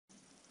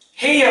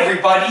Hey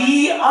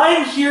everybody,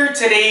 I'm here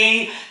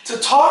today to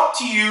talk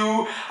to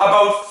you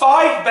about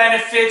 5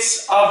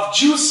 benefits of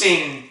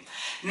juicing.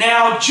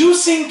 Now,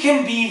 juicing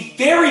can be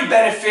very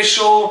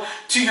beneficial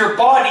to your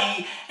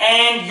body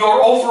and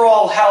your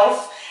overall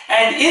health,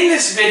 and in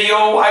this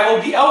video I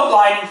will be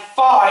outlining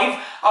 5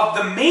 of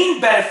the main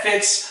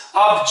benefits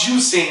of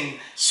juicing.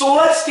 So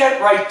let's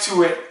get right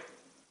to it.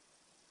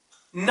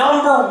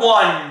 Number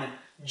 1.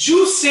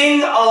 Juicing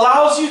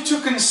allows you to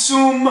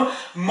consume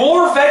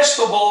more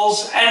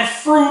vegetables and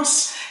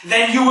fruits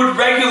than you would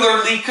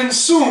regularly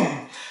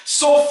consume.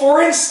 So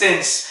for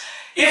instance,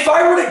 if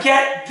I were to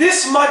get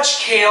this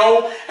much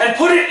kale and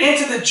put it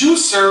into the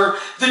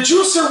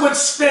juicer would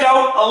spit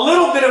out a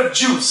little bit of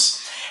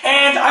juice.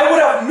 And I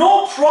would have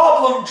no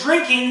problem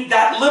drinking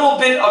that little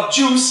bit of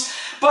juice,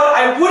 but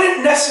I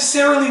wouldn't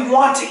necessarily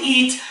want to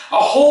eat a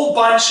whole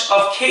bunch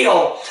of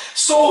kale.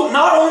 So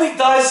not only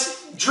does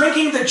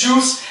drinking the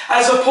juice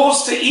as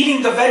opposed to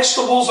eating the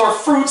vegetables or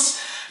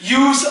fruits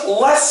use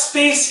less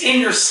space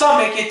in your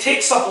stomach, it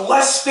takes up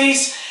less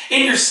space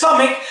in your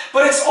stomach,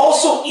 but it's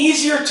also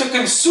easier to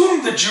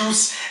consume the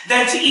juice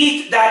than to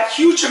eat that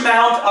huge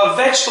amount of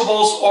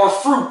vegetables or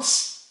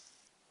fruits.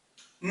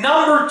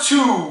 Number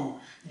 2,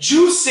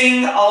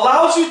 juicing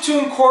allows you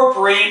to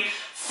incorporate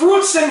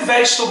fruits and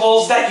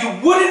vegetables that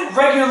you wouldn't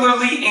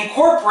regularly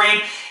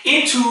incorporate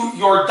into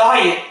your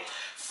diet.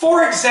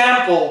 For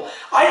example,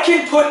 I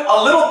can put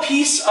a little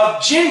piece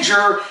of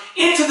ginger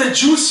into the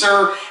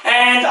juicer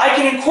and I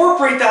can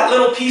incorporate that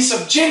little piece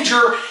of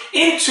ginger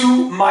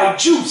into my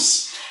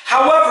juice.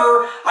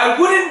 However, I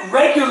wouldn't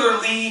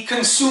regularly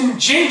consume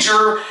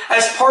ginger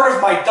as part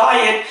of my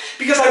diet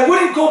because I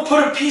wouldn't go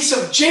put a piece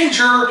of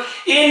ginger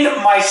in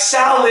my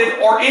salad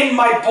or in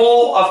my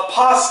bowl of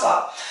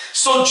pasta.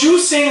 So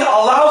juicing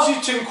allows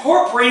you to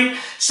incorporate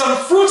some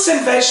fruits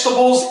and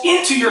vegetables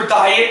into your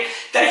diet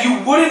that you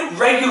wouldn't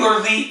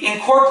regularly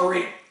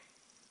incorporate.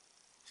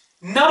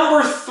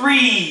 Number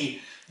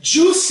 3,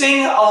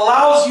 juicing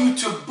allows you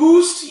to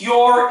boost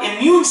your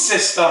immune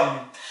system.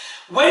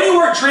 When you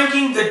are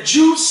drinking the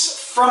juice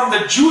from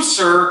the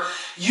juicer,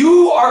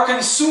 you are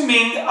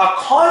consuming a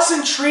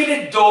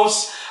concentrated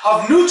dose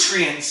of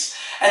nutrients.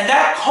 And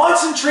that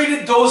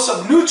concentrated dose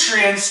of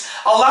nutrients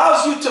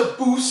allows you to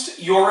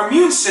boost your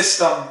immune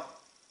system.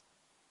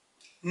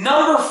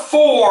 Number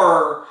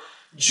 4,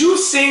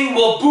 juicing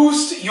will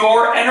boost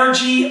your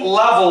energy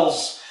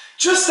levels.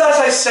 Just as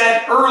I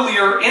said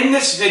earlier in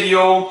this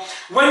video,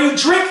 when you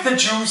drink the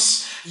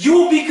juice, you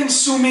will be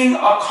consuming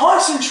a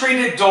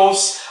concentrated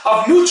dose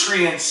of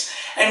nutrients.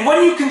 And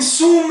when you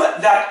consume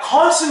that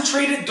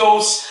concentrated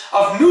dose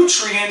of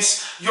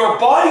nutrients, your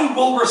body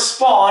will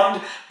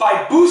respond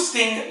by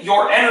boosting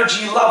your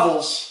energy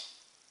levels.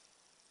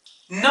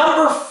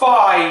 Number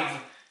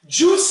 5,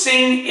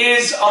 juicing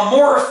is a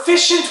more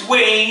efficient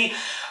way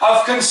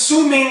of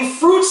consuming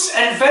fruits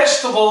and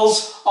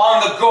vegetables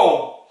on the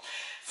go.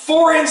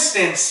 For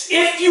instance,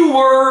 if you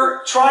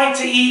were trying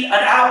to eat an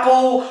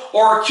apple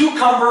or a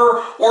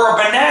cucumber or a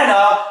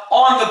banana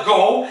on the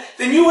go,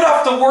 then you would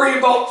have to worry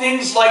about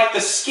things like the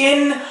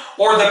skin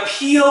or the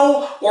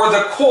peel or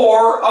the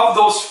core of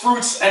those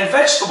fruits and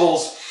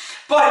vegetables.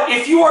 But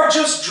if you are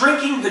just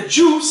drinking the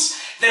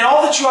juice, then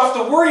all that you have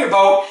to worry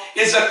about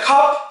is a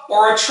cup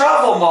or a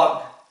travel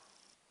mug.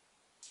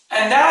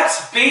 And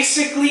that's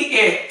basically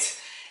it.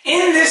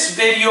 In this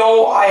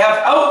video, I have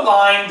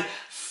outlined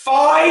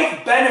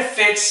 5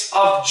 benefits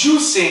of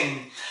juicing.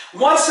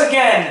 Once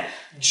again,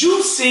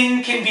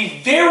 juicing can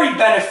be very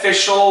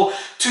beneficial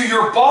to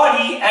your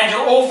body and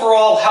your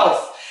overall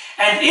health.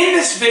 And in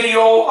this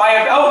video, I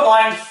have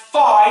outlined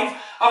 5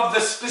 of the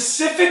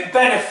specific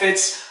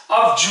benefits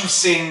of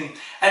juicing.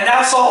 And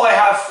that's all I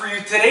have for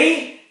you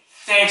today.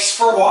 Thanks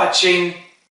for watching.